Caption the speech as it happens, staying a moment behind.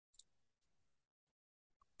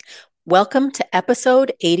Welcome to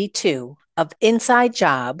episode 82 of Inside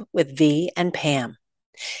Job with V and Pam.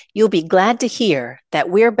 You'll be glad to hear that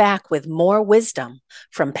we're back with more wisdom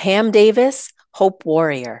from Pam Davis, Hope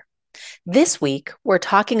Warrior. This week, we're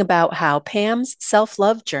talking about how Pam's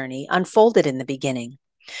self-love journey unfolded in the beginning.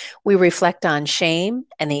 We reflect on shame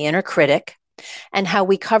and the inner critic and how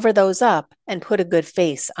we cover those up and put a good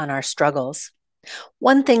face on our struggles.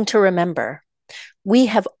 One thing to remember: we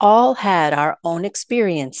have all had our own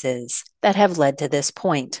experiences that have led to this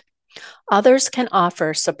point. Others can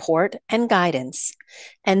offer support and guidance,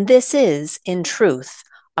 and this is, in truth,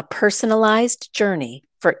 a personalized journey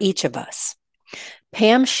for each of us.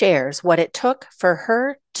 Pam shares what it took for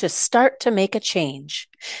her to start to make a change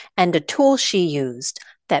and a tool she used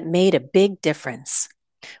that made a big difference.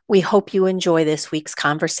 We hope you enjoy this week's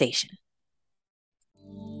conversation.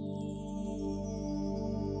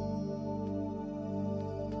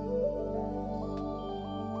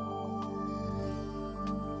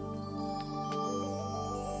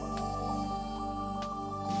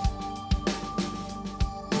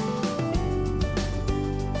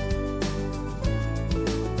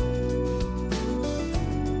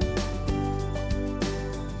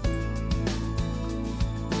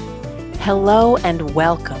 Hello and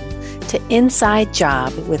welcome to Inside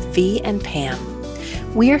Job with V and Pam.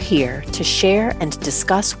 We're here to share and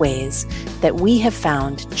discuss ways that we have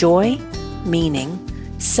found joy, meaning,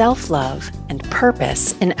 self-love, and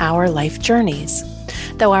purpose in our life journeys.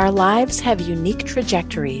 Though our lives have unique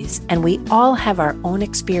trajectories and we all have our own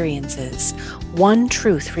experiences, one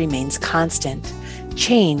truth remains constant: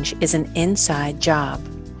 change is an inside job.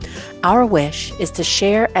 Our wish is to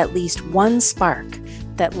share at least one spark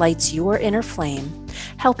that lights your inner flame,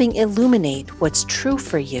 helping illuminate what's true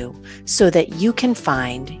for you so that you can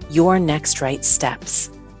find your next right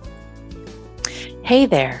steps. Hey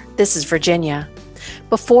there, this is Virginia.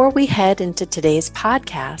 Before we head into today's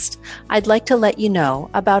podcast, I'd like to let you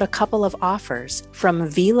know about a couple of offers from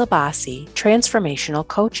V. Labasi Transformational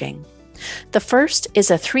Coaching. The first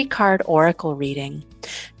is a 3-card oracle reading.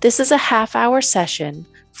 This is a half-hour session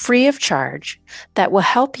free of charge that will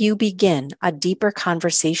help you begin a deeper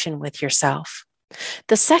conversation with yourself.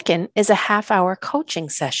 The second is a half-hour coaching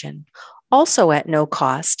session, also at no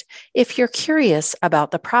cost, if you're curious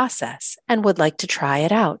about the process and would like to try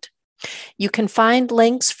it out. You can find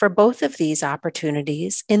links for both of these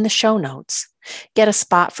opportunities in the show notes. Get a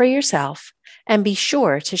spot for yourself and be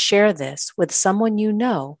sure to share this with someone you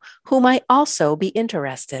know who might also be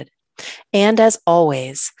interested. And as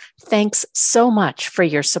always, thanks so much for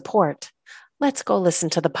your support. Let's go listen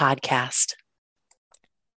to the podcast.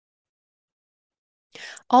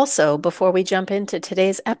 Also, before we jump into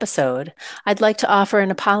today's episode, I'd like to offer an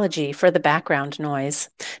apology for the background noise.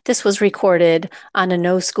 This was recorded on a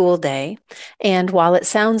no-school day, and while it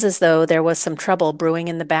sounds as though there was some trouble brewing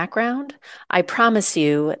in the background, I promise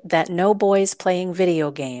you that no boys playing video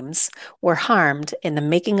games were harmed in the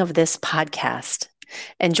making of this podcast.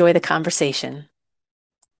 Enjoy the conversation.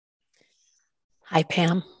 Hi,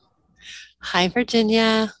 Pam. Hi,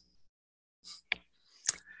 Virginia.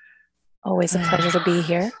 Always a pleasure to be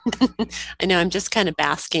here. I know, I'm just kind of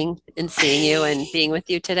basking in seeing you and being with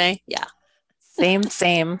you today. Yeah.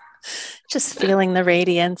 Same. Just feeling the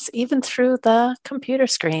radiance, even through the computer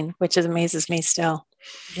screen, which amazes me still.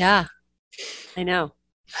 Yeah, I know.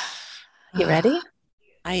 You ready?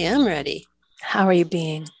 I am ready. How are you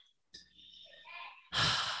being?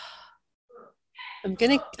 I'm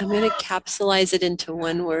gonna capsulize it into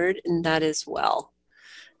one word, and that is well.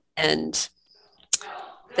 And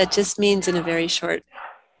that just means, in a very short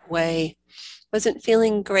way, wasn't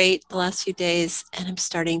feeling great the last few days, and I'm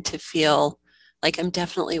starting to feel like I'm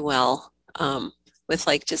definitely well, with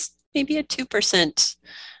like just maybe a 2%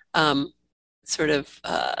 sort of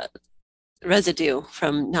residue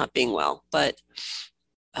from not being well. But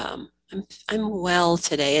I'm well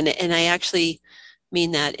today, and I actually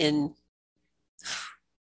mean that in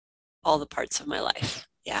all the parts of my life.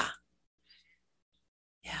 Yeah.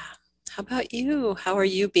 How about you? How are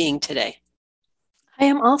you being today? I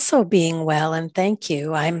am also being well, and thank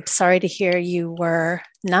you. I'm sorry to hear you were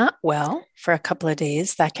not well for a couple of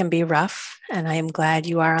days. That can be rough, and I am glad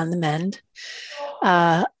you are on the mend.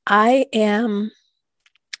 I am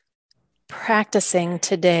practicing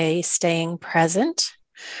today staying present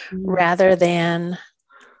rather than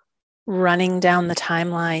running down the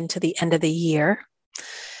timeline to the end of the year,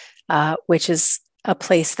 which is a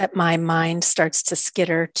place that my mind starts to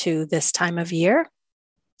skitter to this time of year.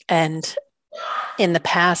 And in the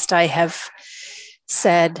past, I have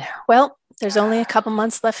said, well, there's only a couple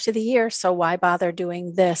months left to the year, so why bother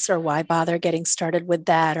doing this, or why bother getting started with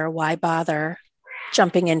that, or why bother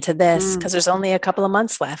jumping into this because there's only a couple of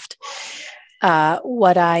months left.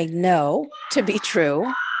 What I know to be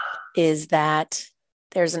true is that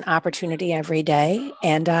there's an opportunity every day,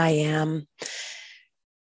 and I am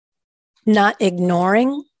not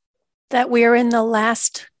ignoring that we're in the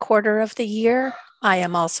last quarter of the year. I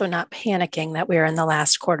am also not panicking that we're in the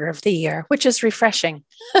last quarter of the year, which is refreshing.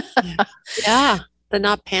 Yeah. The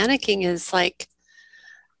not panicking is like,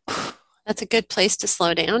 that's a good place to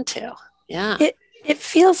slow down to. Yeah. It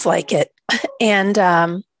feels like it.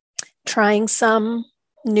 And trying some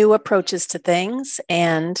new approaches to things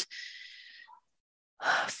and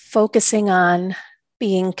focusing on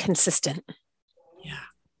being consistent. Yeah.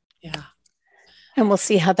 Yeah. And we'll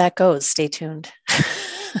see how that goes. Stay tuned.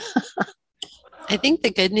 I think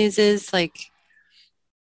the good news is like,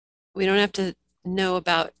 we don't have to know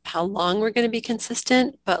about how long we're going to be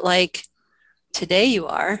consistent, but like today you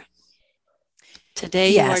are. Today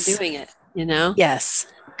you are doing it, you know? Yes.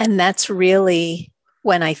 And that's really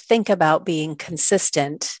when I think about being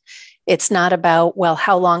consistent, it's not about, well,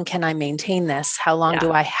 how long can I maintain this? How long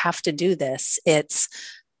do I have to do this? It's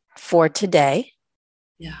for today.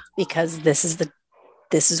 Yeah. Because this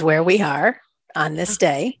is where we are on this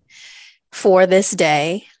day. For this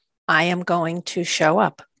day, I am going to show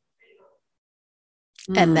up.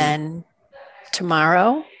 And then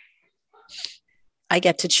tomorrow, I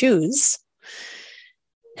get to choose.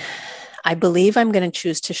 I believe I'm going to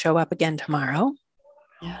choose to show up again tomorrow.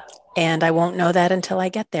 Yeah. And I won't know that until I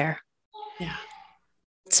get there. Yeah.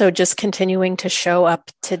 So just continuing to show up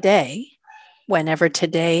today, whenever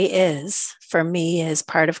today is, for me is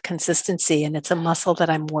part of consistency, and it's a muscle that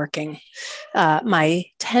I'm working. My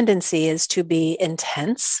tendency is to be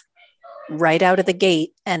intense right out of the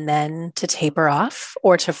gate and then to taper off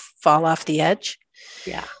or to fall off the edge.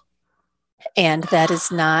 Yeah. And that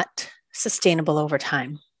is not sustainable over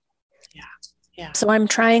time. Yeah. Yeah. So I'm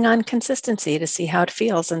trying on consistency to see how it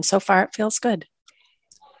feels. And so far it feels good.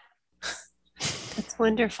 That's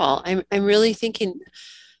wonderful. I'm really thinking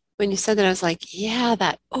when you said that, I was like, yeah,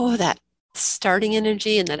 that starting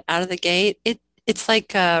energy and that out of the gate, it's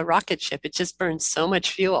like a rocket ship. It just burns so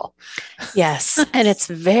much fuel. Yes. And it's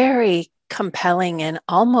very compelling and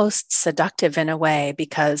almost seductive in a way,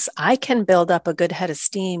 because I can build up a good head of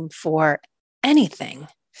steam for anything.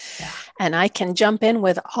 Yeah. And I can jump in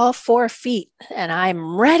with all 4 feet and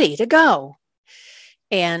I'm ready to go.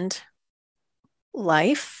 And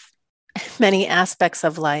life, many aspects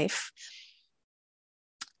of life,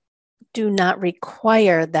 do not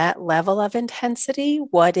require that level of intensity.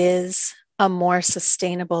 What is a more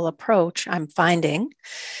sustainable approach, I'm finding,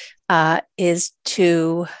 is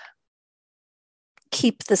to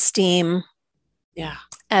keep the steam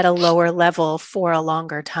at a lower level for a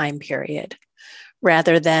longer time period,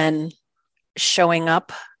 rather than showing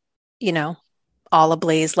up, all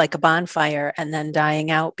ablaze like a bonfire and then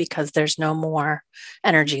dying out because there's no more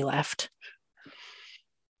energy left.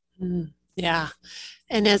 Yeah.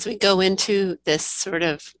 And as we go into this sort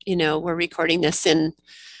of, we're recording this in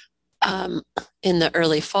the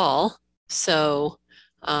early fall. So,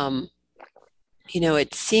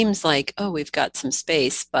 it seems like, oh, we've got some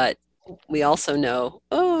space, but we also know,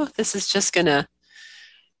 oh, this is just going to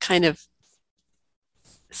kind of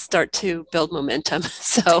start to build momentum.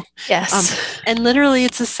 So, yes. And literally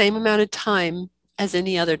it's the same amount of time as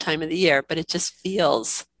any other time of the year, but it just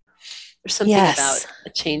feels there's something about a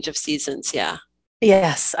change of seasons. Yeah.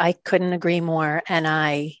 Yes, I couldn't agree more. And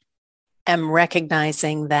I am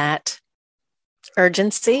recognizing that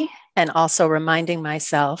urgency and also reminding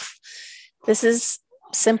myself this is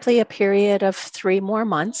simply a period of 3 more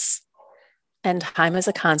months, and time is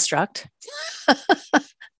a construct.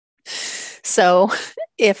 So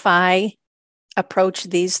if I approach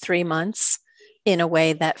these 3 months in a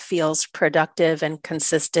way that feels productive and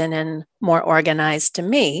consistent and more organized to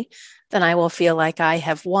me, then I will feel like I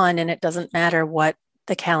have won, and it doesn't matter what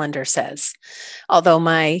the calendar says. Although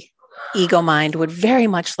my ego mind would very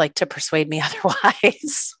much like to persuade me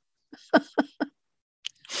otherwise.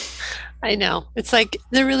 I know. It's like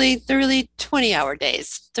they're really 20-hour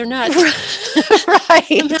days. They're not right.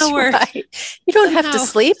 You don't have to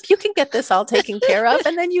sleep. You can get this all taken care of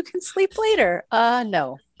and then you can sleep later.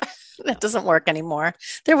 No. That doesn't work anymore.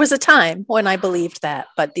 There was a time when I believed that,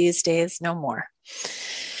 but these days no more.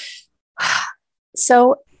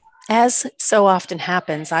 So, as so often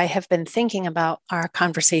happens, I have been thinking about our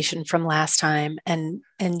conversation from last time and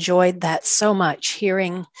enjoyed that so much,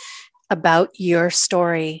 hearing about your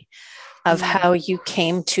story of how you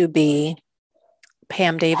came to be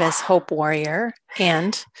Pam Davis, Hope Warrior,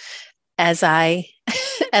 and as I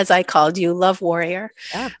called you, Love Warrior.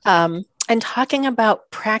 Yeah. and talking about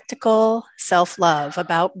practical self-love,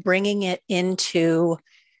 about bringing it into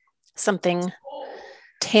something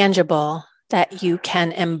tangible that you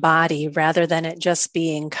can embody rather than it just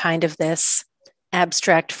being kind of this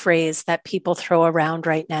abstract phrase that people throw around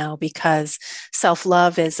right now, because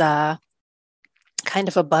self-love is a kind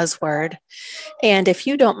of a buzzword. And if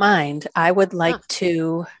you don't mind, I would like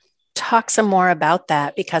to talk some more about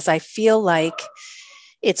that, because I feel like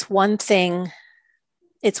it's one thing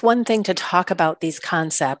to talk about these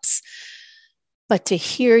concepts, but to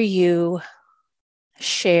hear you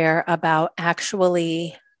share about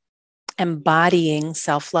actually embodying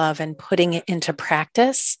self-love and putting it into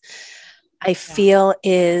practice, I feel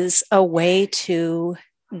is a way to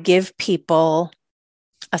give people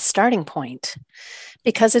a starting point.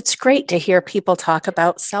 Because it's great to hear people talk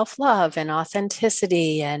about self-love and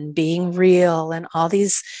authenticity and being real and all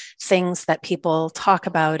these things that people talk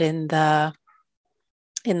about in the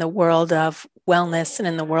world of wellness and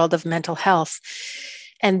in the world of mental health.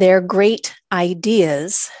 And they're great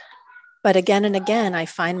ideas. But again and again, I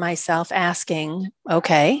find myself asking,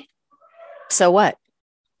 okay, so what?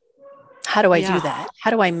 How do I do that?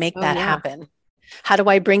 How do I make that happen? How do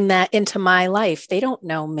I bring that into my life? They don't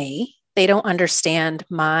know me. They don't understand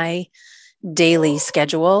my daily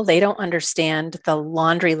schedule. They don't understand the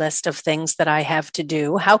laundry list of things that I have to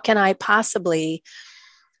do. How can I possibly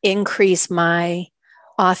increase my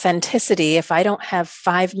authenticity if I don't have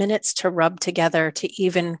 5 minutes to rub together to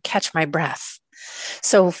even catch my breath?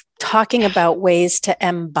 So talking about ways to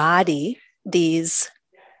embody these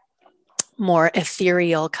more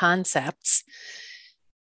ethereal concepts,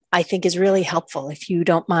 I think is really helpful, if you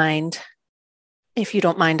don't mind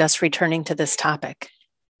us returning to this topic.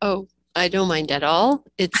 Oh, I don't mind at all.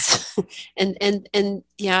 It's and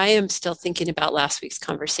yeah, I am still thinking about last week's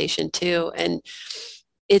conversation too. And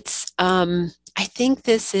it's I think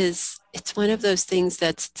it's one of those things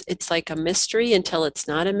it's like a mystery until it's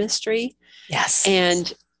not a mystery. Yes.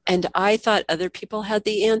 And I thought other people had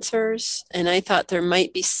the answers, and I thought there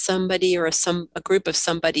might be somebody or a group of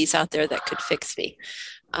somebodies out there that could fix me.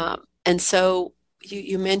 And so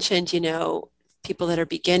you mentioned, people that are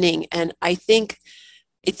beginning, and I think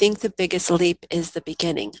the biggest leap is the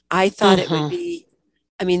beginning. I thought it would be,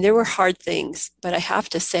 there were hard things, but I have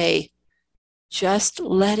to say, just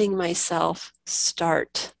letting myself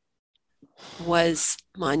start was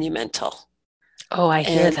monumental. Oh, I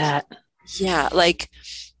hear that. Yeah, like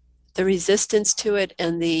the resistance to it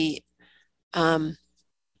and the,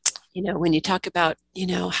 when you talk about,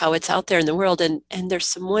 how it's out there in the world, and there's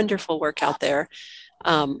some wonderful work out there,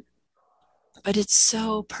 but it's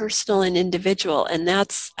so personal and individual. And I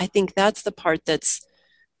think that's the part that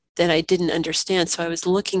I didn't understand. So I was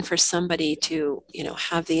looking for somebody to,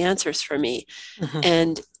 have the answers for me.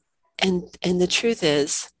 And the truth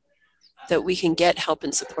is that we can get help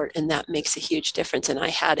and support, and that makes a huge difference. And I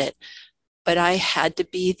had it, but I had to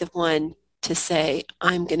be the one to say,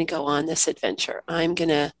 I'm going to go on this adventure. I'm going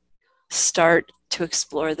to start to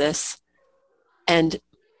explore this. And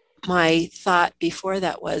my thought before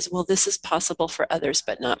that was, well, this is possible for others,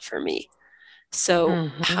 but not for me. So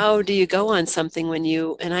how do you go on something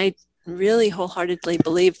and I really wholeheartedly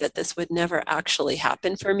believe that this would never actually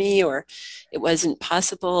happen for me, or it wasn't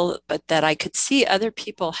possible, but that I could see other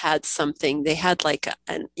people had something. They had like,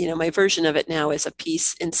 my version of it now is a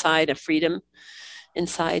peace inside, a freedom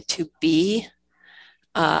inside to be.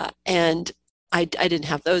 And I didn't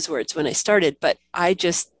have those words when I started, but I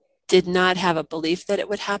just did not have a belief that it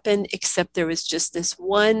would happen, except there was just this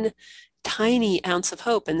one tiny ounce of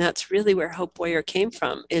hope. And that's really where Hope Warrior came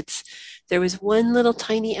from. There was one little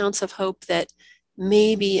tiny ounce of hope that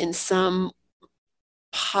maybe in some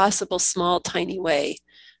possible small tiny way,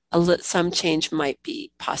 some change might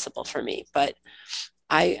be possible for me, but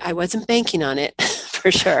I wasn't banking on it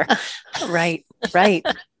for sure. Right.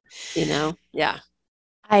 Yeah.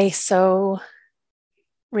 I so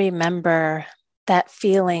remember that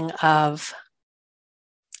feeling of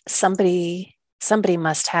somebody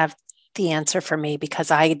must have the answer for me,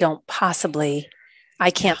 because I can't possibly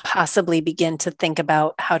begin to think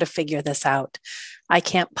about how to figure this out. I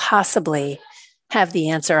can't possibly have the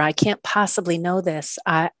answer. I can't possibly know this.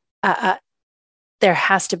 There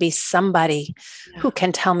has to be somebody who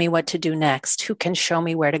can tell me what to do next, who can show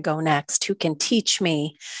me where to go next, who can teach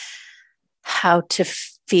me how to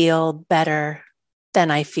feel better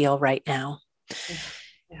than I feel right now.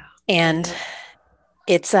 Yeah. And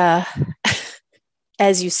it's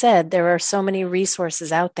as you said, there are so many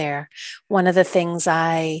resources out there. One of the things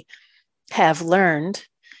I have learned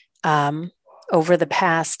over the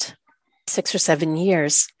past 6 or 7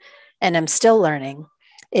 years, and I'm still learning,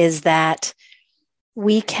 is that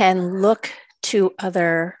we can look to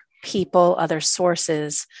other people, other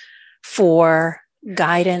sources for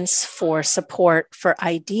guidance, for support, for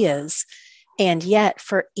ideas. And yet,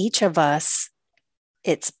 for each of us,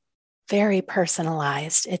 it's very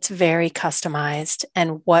personalized, it's very customized.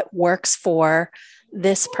 And what works for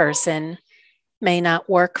this person may not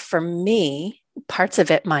work for me. Parts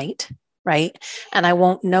of it might, right? And I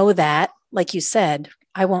won't know that, like you said,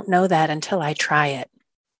 I won't know that until I try it.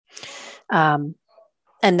 And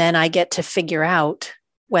then I get to figure out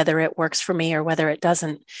whether it works for me or whether it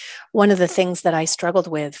doesn't. One of the things that I struggled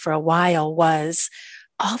with for a while was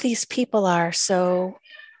all these people are so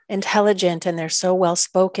intelligent and they're so well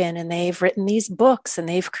spoken and they've written these books and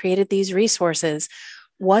they've created these resources.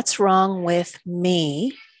 What's wrong with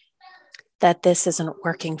me that this isn't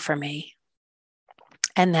working for me?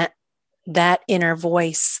 And that inner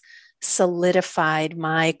voice solidified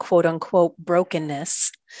my quote unquote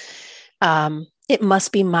brokenness. It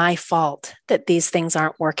must be my fault that these things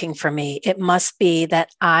aren't working for me. It must be that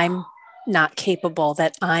I'm not capable,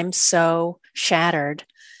 that I'm so shattered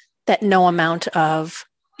that no amount of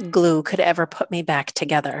glue could ever put me back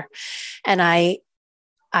together. And I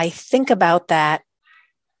think about that,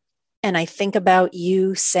 and I think about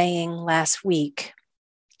you saying last week,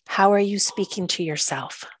 how are you speaking to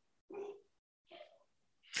yourself?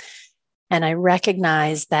 And I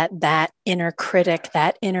recognize that inner critic,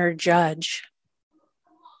 that inner judge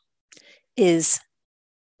is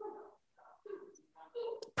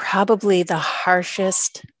probably the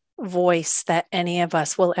harshest voice that any of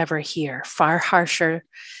us will ever hear, far harsher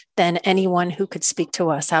than anyone who could speak to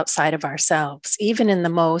us outside of ourselves, even in the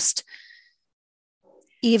most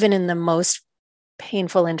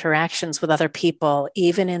painful interactions with other people,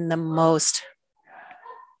 even in the most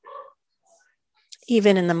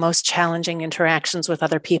challenging interactions with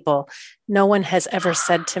other people. No one has ever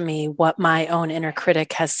said to me what my own inner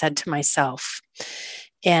critic has said to myself.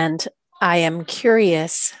 And I am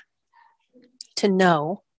curious to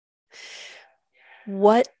know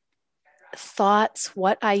what thoughts,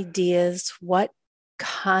 what ideas, what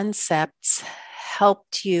concepts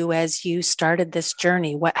helped you as you started this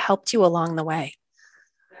journey? What helped you along the way?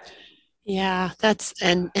 Yeah,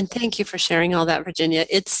 and thank you for sharing all that, Virginia.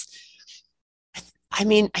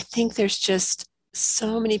 I think there's just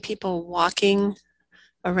so many people walking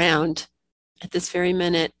around at this very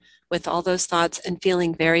minute with all those thoughts and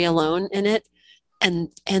feeling very alone in it. And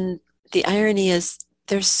the irony is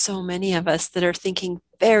there's so many of us that are thinking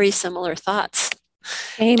very similar thoughts.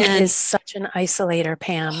 Shame is such an isolator,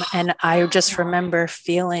 Pam. And I just remember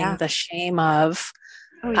feeling the shame of,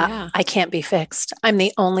 I can't be fixed. I'm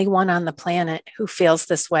the only one on the planet who feels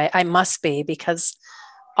this way. I must be, because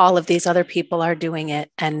all of these other people are doing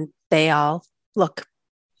it and they all look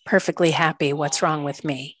perfectly happy. What's wrong with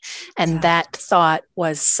me? And that thought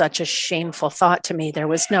was such a shameful thought to me. There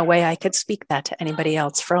was no way I could speak that to anybody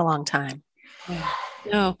else for a long time.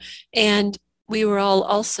 No. And we were all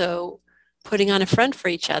also putting on a front for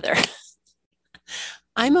each other.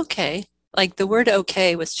 I'm okay. Like the word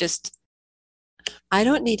okay was just, I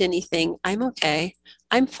don't need anything. I'm okay.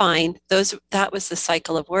 I'm fine. That was the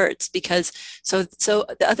cycle of words, because so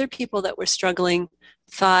the other people that were struggling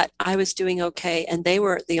thought I was doing okay and they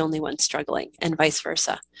were the only ones struggling, and vice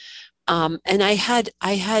versa. And I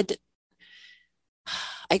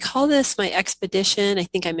call this my expedition. I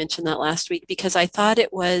think I mentioned that last week, because I thought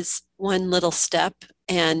it was one little step,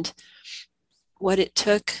 and what it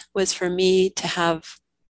took was for me to have,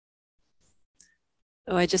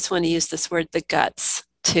 I just want to use this word, the guts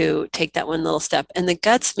to take that one little step. And the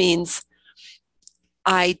guts means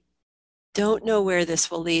I don't know where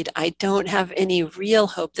this will lead. I don't have any real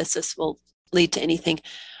hope that this will lead to anything,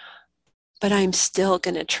 but I'm still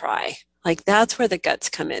going to try. Like that's where the guts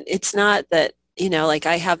come in. It's not that, like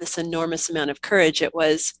I have this enormous amount of courage. It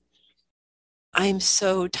was, I'm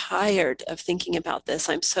so tired of thinking about this.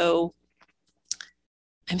 I'm so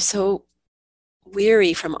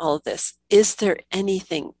weary from all of this. Is there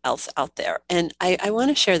anything else out there? And I want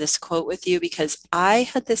to share this quote with you, because I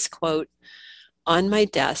had this quote on my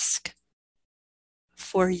desk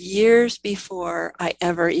for years before I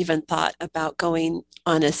ever even thought about going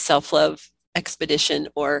on a self-love expedition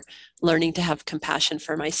or learning to have compassion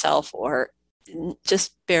for myself or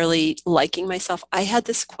just barely liking myself. I had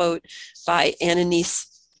this quote by Annalise,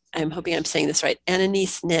 I'm hoping I'm saying this right,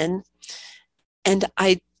 Annalise Nin. And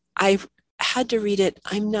I had to read it,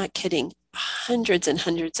 I'm not kidding, hundreds and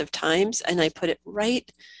hundreds of times. And I put it right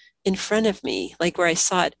in front of me, like where I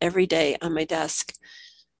saw it every day on my desk.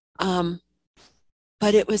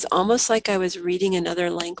 But it was almost like I was reading another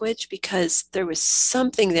language, because there was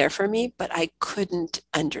something there for me, but I couldn't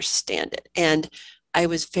understand it. And I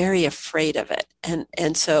was very afraid of it.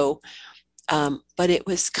 And so, but it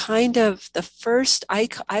was kind of the first, I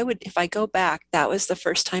would, if I go back, that was the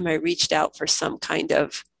first time I reached out for some kind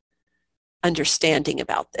of understanding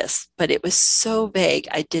about this, but it was so vague.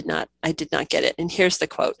 I did not get it. And here's the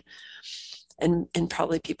quote. And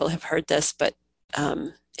probably people have heard this, but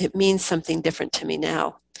it means something different to me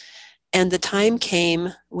now. And the time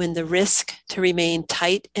came when the risk to remain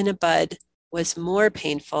tight in a bud was more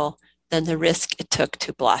painful than the risk it took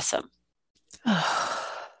to blossom.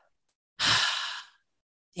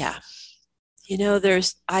 Yeah. You know,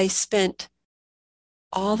 I spent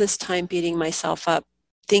all this time beating myself up,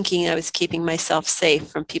 thinking I was keeping myself safe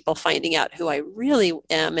from people finding out who I really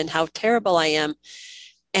am and how terrible I am.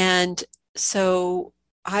 And so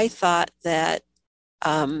I thought that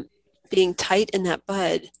being tight in that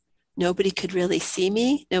bud, nobody could really see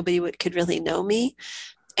me. Nobody could really know me.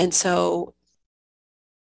 And so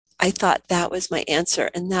I thought that was my answer.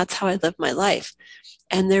 And that's how I lived my life.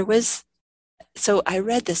 And so I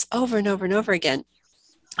read this over and over and over again.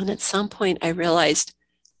 And at some point I realized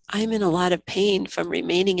I'm in a lot of pain from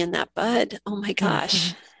remaining in that bud. Oh my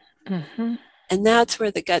gosh. Mm-hmm. Mm-hmm. And that's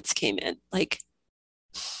where the guts came in. Like,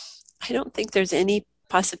 I don't think there's any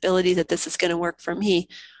possibility that this is going to work for me,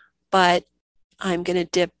 but I'm going to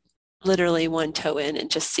dip literally one toe in and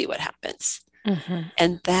just see what happens. Mm-hmm.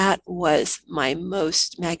 And that was my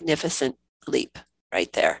most magnificent leap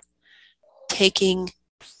right there. Taking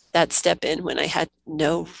that step in when I had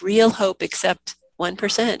no real hope except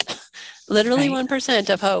 1%, literally Right. 1%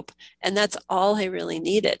 of hope. And that's all I really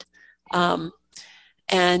needed.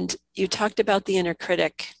 And you talked about the inner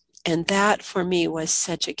critic. And that for me was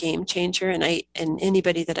such a game changer. And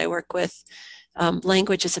anybody that I work with,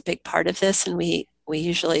 language is a big part of this. And we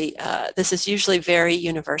usually, this is usually very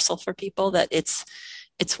universal for people, that it's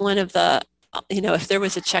one of the, if there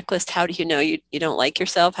was a checklist, how do you know you don't like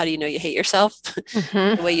yourself? How do you know you hate yourself?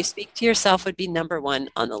 Mm-hmm. The way you speak to yourself would be number one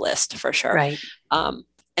on the list for sure. Right.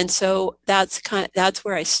 And so that's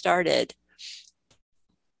where I started,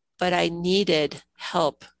 but I needed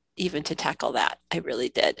help even to tackle that. I really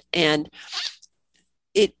did. And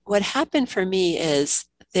what happened for me is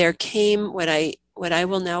there came what I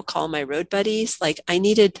will now call my road buddies. Like, I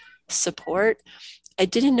needed support. I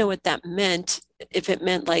didn't know what that meant. If it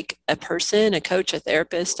meant like a person, a coach, a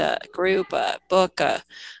therapist, a group, a book, I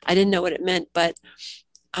didn't know what it meant, but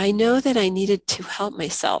I know that I needed to help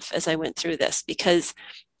myself as I went through this, because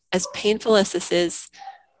as painful as this is,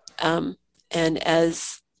 and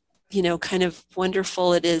as, kind of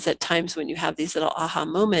wonderful it is at times when you have these little aha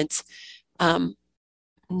moments,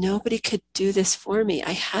 nobody could do this for me.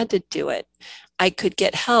 I had to do it. I could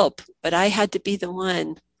get help, but I had to be the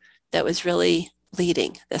one that was really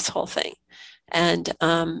leading this whole thing. And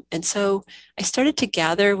so I started to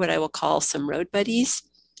gather what I will call some road buddies.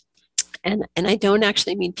 And I don't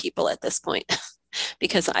actually mean people at this point,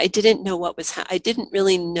 because I didn't know I didn't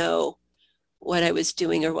really know what I was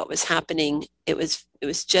doing or what was happening. It was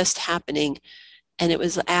just happening. And it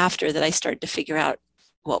was after that I started to figure out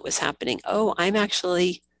what was happening. Oh, I'm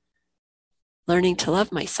actually learning to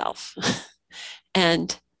love myself.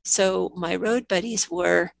 And so my road buddies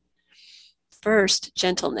were, first,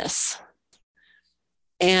 gentleness.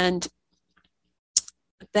 And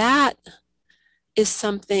that is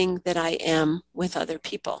something that I am with other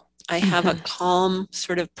people. I have a calm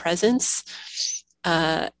sort of presence,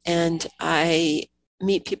 and I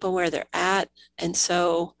meet people where they're at. And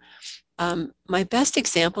so my best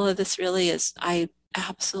example of this really is I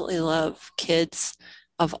absolutely love kids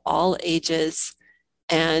of all ages.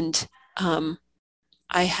 And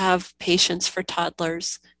I have patience for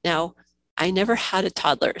toddlers. Now, I never had a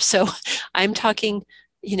toddler. So I'm talking,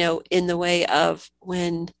 in the way of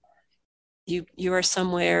when you are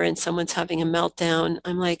somewhere and someone's having a meltdown,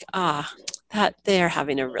 I'm like, that they're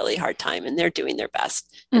having a really hard time and they're doing their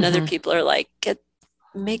best. And other people are like,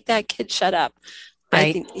 make that kid shut up. Right.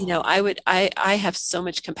 I think, I have so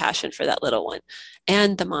much compassion for that little one,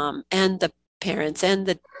 and the mom and the parents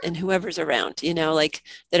and whoever's around, that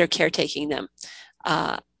are caretaking them.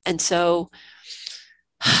 And so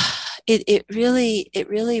it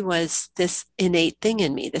really was this innate thing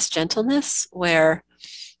in me, this gentleness where,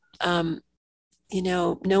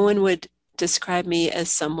 no one would describe me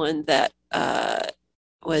as someone that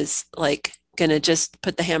was like gonna just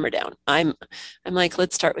put the hammer down. I'm like,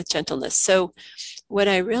 let's start with gentleness. So what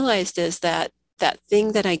I realized is that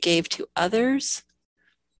thing that I gave to others,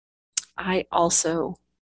 I also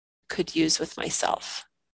could use with myself.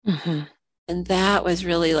 Mm-hmm. And that was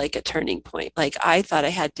really like a turning point. Like, I thought I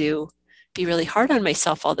had to be really hard on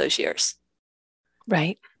myself all those years.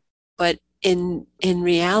 Right. But in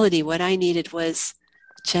reality, what I needed was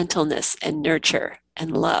gentleness and nurture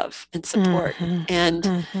and love and support Mm-hmm. and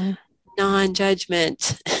Mm-hmm.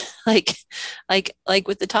 non-judgment. like like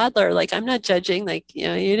with the toddler, like I'm not judging, like, you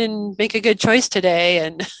didn't make a good choice today.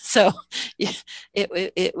 And so yeah,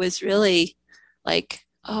 it was really like,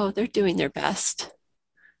 oh, they're doing their best.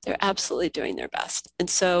 They're absolutely doing their best. And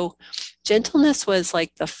so gentleness was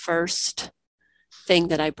like the first thing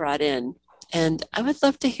that I brought in. And I would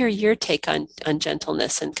love to hear your take on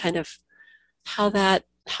gentleness and kind of how that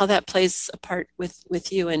plays a part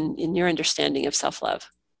with you and in your understanding of self-love.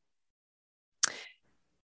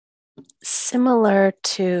 Similar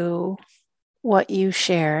to what you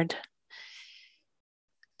shared,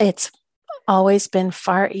 it's always been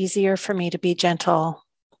far easier for me to be gentle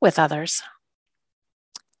with others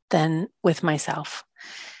than with myself.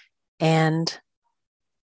 And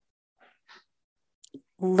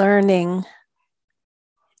learning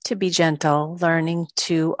to be gentle, learning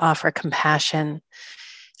to offer compassion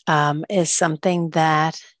is something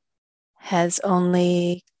that has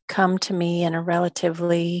only come to me in a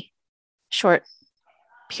relatively short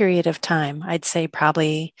period of time. I'd say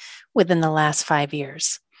probably within the last 5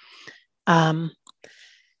 years. And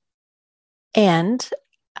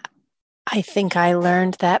I think I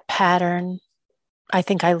learned that pattern. I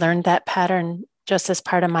think I learned that pattern just as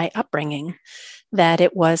part of my upbringing, that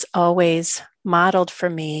it was always modeled for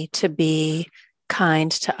me to be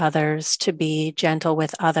kind to others, to be gentle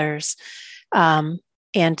with others,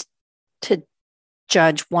 and to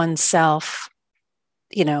judge oneself.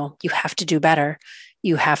 You have to do better.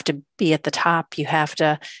 You have to be at the top. You have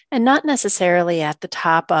to, and not necessarily at the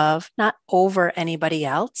top of, not over anybody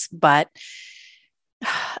else, but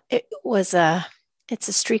it's a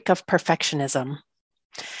streak of perfectionism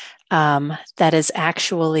that is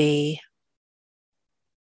actually,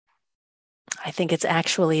 I think it's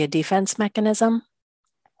actually a defense mechanism,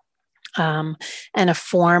 and a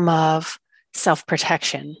form of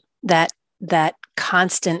self-protection, that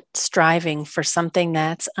constant striving for something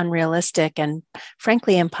that's unrealistic and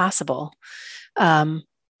frankly impossible.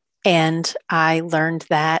 And I learned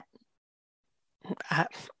that,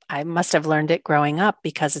 I must have learned it growing up,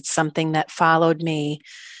 because it's something that followed me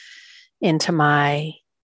into my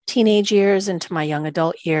teenage years, into my young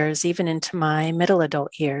adult years, even into my middle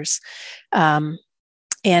adult years. And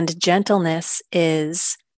gentleness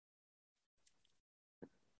is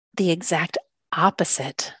the exact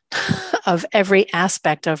opposite of every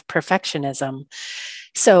aspect of perfectionism.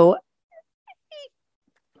 So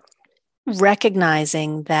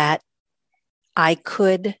recognizing that I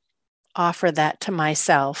could offer that to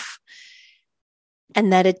myself,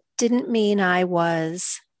 and that it didn't mean I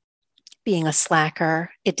was being a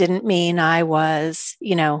slacker. It didn't mean I was,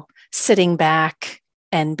 sitting back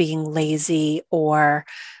and being lazy, or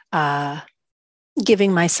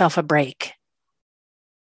giving myself a break.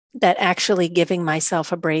 That actually giving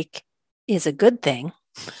myself a break is a good thing.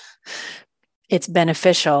 It's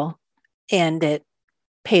beneficial, and it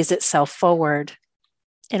pays itself forward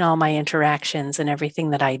in all my interactions and everything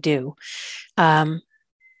that I do.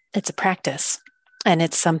 It's a practice, and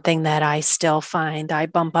it's something that I still find I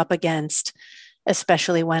bump up against,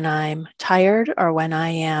 especially when I'm tired or when I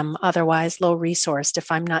am otherwise low resourced.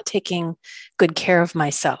 If I'm not taking good care of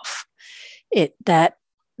myself, that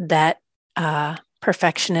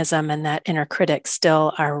perfectionism and that inner critic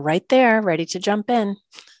still are right there, ready to jump in.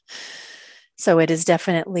 So it is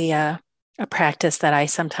definitely a practice that I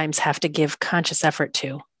sometimes have to give conscious effort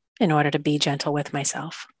to in order to be gentle with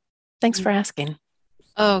myself. Thanks for asking.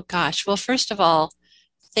 Oh gosh. Well, first of all,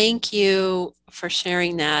 thank you for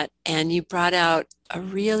sharing that. And you brought out a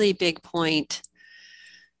really big point,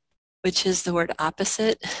 which is the word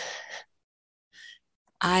opposite.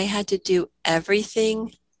 I had to do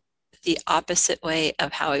everything the opposite way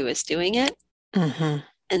of how I was doing it. Mm-hmm.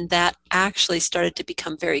 And that actually started to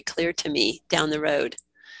become very clear to me down the road.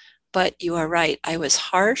 But you are right. I was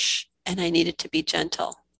harsh and I needed to be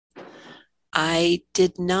gentle. I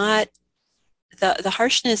did not, the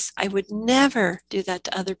harshness, I would never do that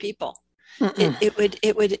to other people.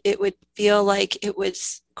 It would feel like it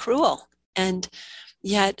was cruel. And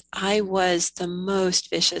yet I was the most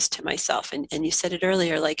vicious to myself. And you said it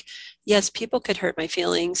earlier, like, yes, people could hurt my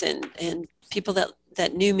feelings, and people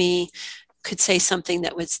that knew me could say something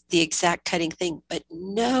that was the exact cutting thing, but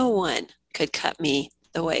no one could cut me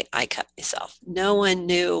the way I cut myself. No one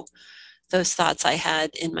knew those thoughts I had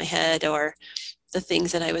in my head, or the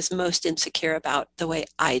things that I was most insecure about, the way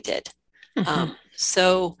I did. Mm-hmm.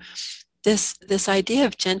 So this idea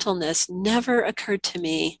of gentleness never occurred to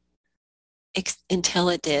me until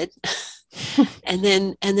it did. and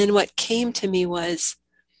then what came to me was,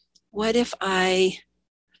 what if I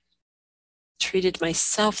treated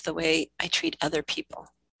myself the way I treat other people.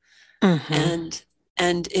 Mm-hmm.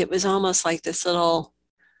 And it was almost like this little,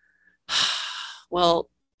 well,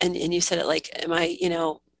 and you said it like, am I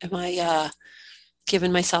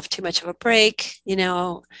giving myself too much of a break?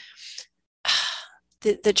 The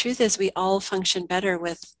truth is we all function better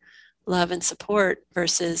with love and support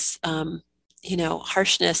versus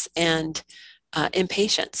harshness and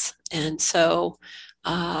impatience. And so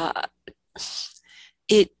uh,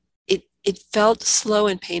 it it felt slow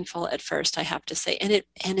and painful at first, I have to say, and it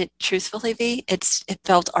truthfully, V, it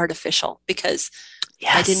felt artificial because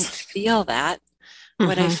I didn't Yes. feel that.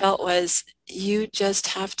 What I Mm-hmm. felt was you just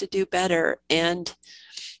have to do better, and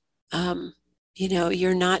um,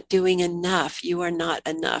 you're not doing enough. You are not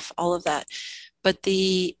enough. All of that, but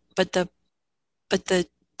the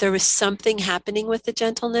there was something happening with the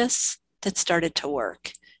gentleness that started to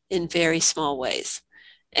work in very small ways.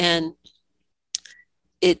 And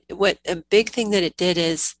what a big thing that it did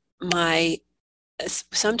is my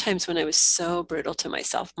sometimes when I was so brutal to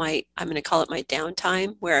myself, I'm going to call it my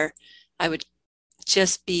downtime, where I would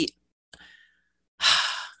just be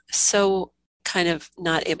so kind of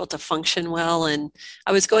not able to function well. And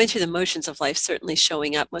I was going through the motions of life, certainly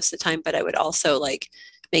showing up most of the time, but I would also like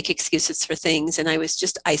make excuses for things. And I was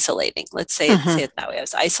just isolating. Let's say Mm-hmm. it that way. I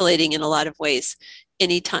was isolating in a lot of ways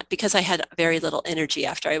anytime because I had very little energy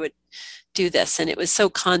after I would do this. And it was so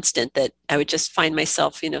constant that I would just find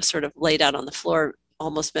myself, sort of laid out on the floor,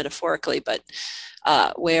 almost metaphorically, but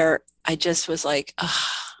where I just was like, oh,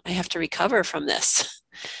 I have to recover from this.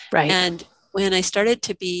 Right. And when I started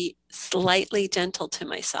to be slightly gentle to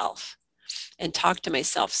myself and talk to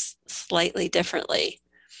myself slightly differently,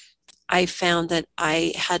 I found that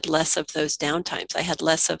I had less of those downtimes. I had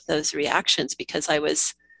less of those reactions because I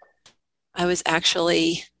was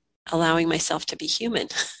actually allowing myself to be human.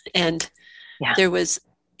 And Yeah. there was,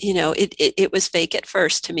 it was fake at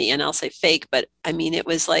first to me, and I'll say fake, but I mean, it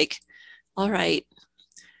was like, all right,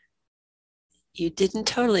 you didn't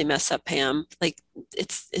totally mess up, Pam. Like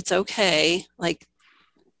it's okay. Like,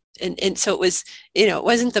 and so it was, it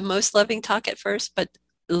wasn't the most loving talk at first, but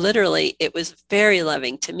literally it was very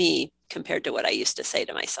loving to me compared to what I used to say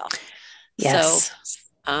to myself. So Yes.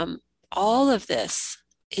 um, all of this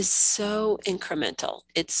is so incremental.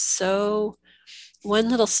 It's so one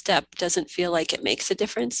little step doesn't feel like it makes a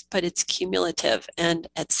difference, but it's cumulative. And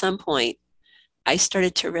at some point, I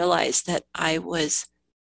started to realize that I was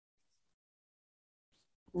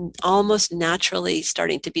almost naturally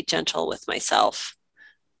starting to be gentle with myself.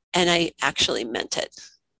 And I actually meant it.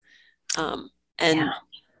 And Yeah.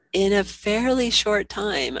 in a fairly short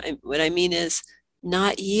time, what I mean is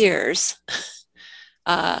not years,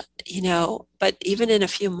 but even in a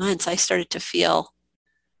few months, I started to feel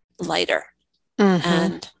lighter.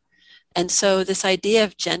 Mm-hmm. And so this idea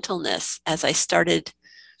of gentleness, as I started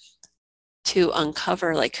to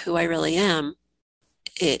uncover like who I really am,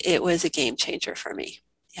 it was a game changer for me.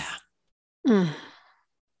 Yeah. Mm.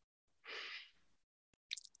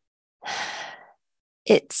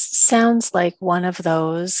 It sounds like one of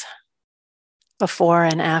those before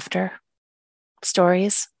and after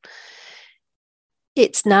stories.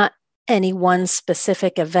 It's not any one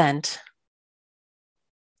specific event,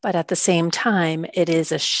 but at the same time, it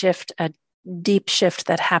is a shift, a deep shift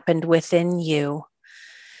that happened within you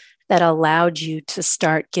that allowed you to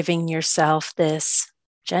start giving yourself this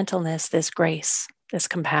gentleness, this grace, this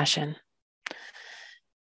compassion.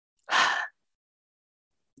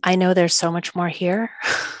 I know there's so much more here.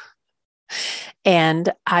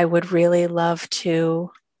 And I would really love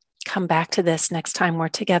to come back to this next time we're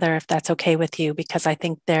together, if that's okay with you, because I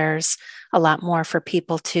think there's a lot more for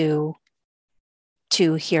people to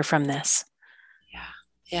hear from this.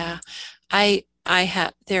 Yeah. I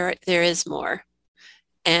have there is more,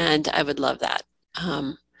 and I would love that.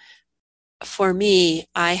 For me,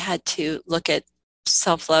 I had to look at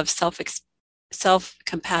self-love,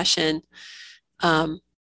 self-compassion, um,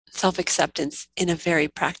 self-acceptance in a very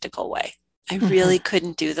practical way. I Mm-hmm. really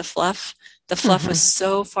couldn't do the fluff. The fluff was Mm-hmm.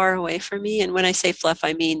 so far away from me. And when I say fluff,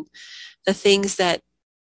 I mean the things that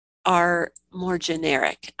are more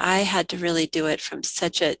generic. I had to really do it from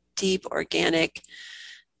such a deep, organic,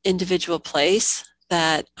 individual place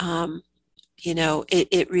that,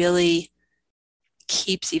 it really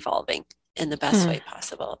keeps evolving in the best way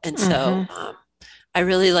possible. And so Mm-hmm. I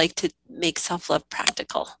really like to make self-love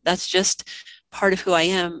practical. That's just part of who I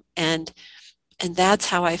am. And that's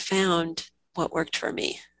how I found what worked for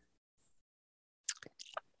me.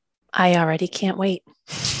 I already can't wait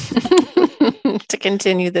to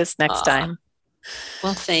continue this next Uh, time.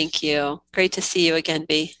 well, thank you. Great to see you again,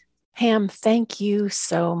 B. Pam, thank you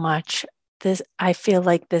so much. I feel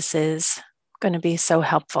like this is going to be so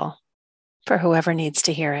helpful for whoever needs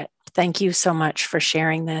to hear it. Thank you so much for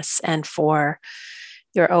sharing this and for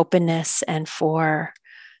your openness and for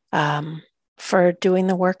doing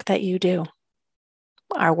the work that you do.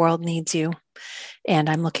 Our world needs you, and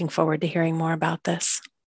I'm looking forward to hearing more about this.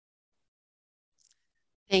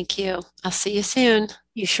 Thank you. I'll see you soon.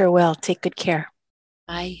 You sure will. Take good care.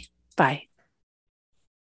 Bye. Bye.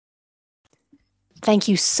 Thank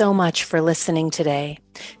you so much for listening today.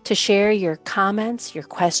 To share your comments, your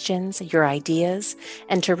questions, your ideas,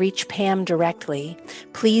 and to reach Pam directly,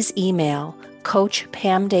 please email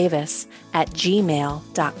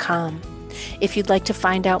coachpamdavis@gmail.com. If you'd like to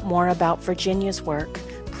find out more about Virginia's work,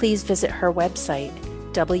 please visit her website,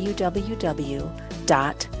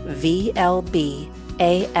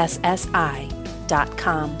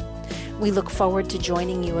 www.vlbassi.com. We look forward to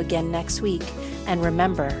joining you again next week. And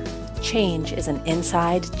remember, change is an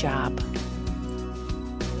inside job.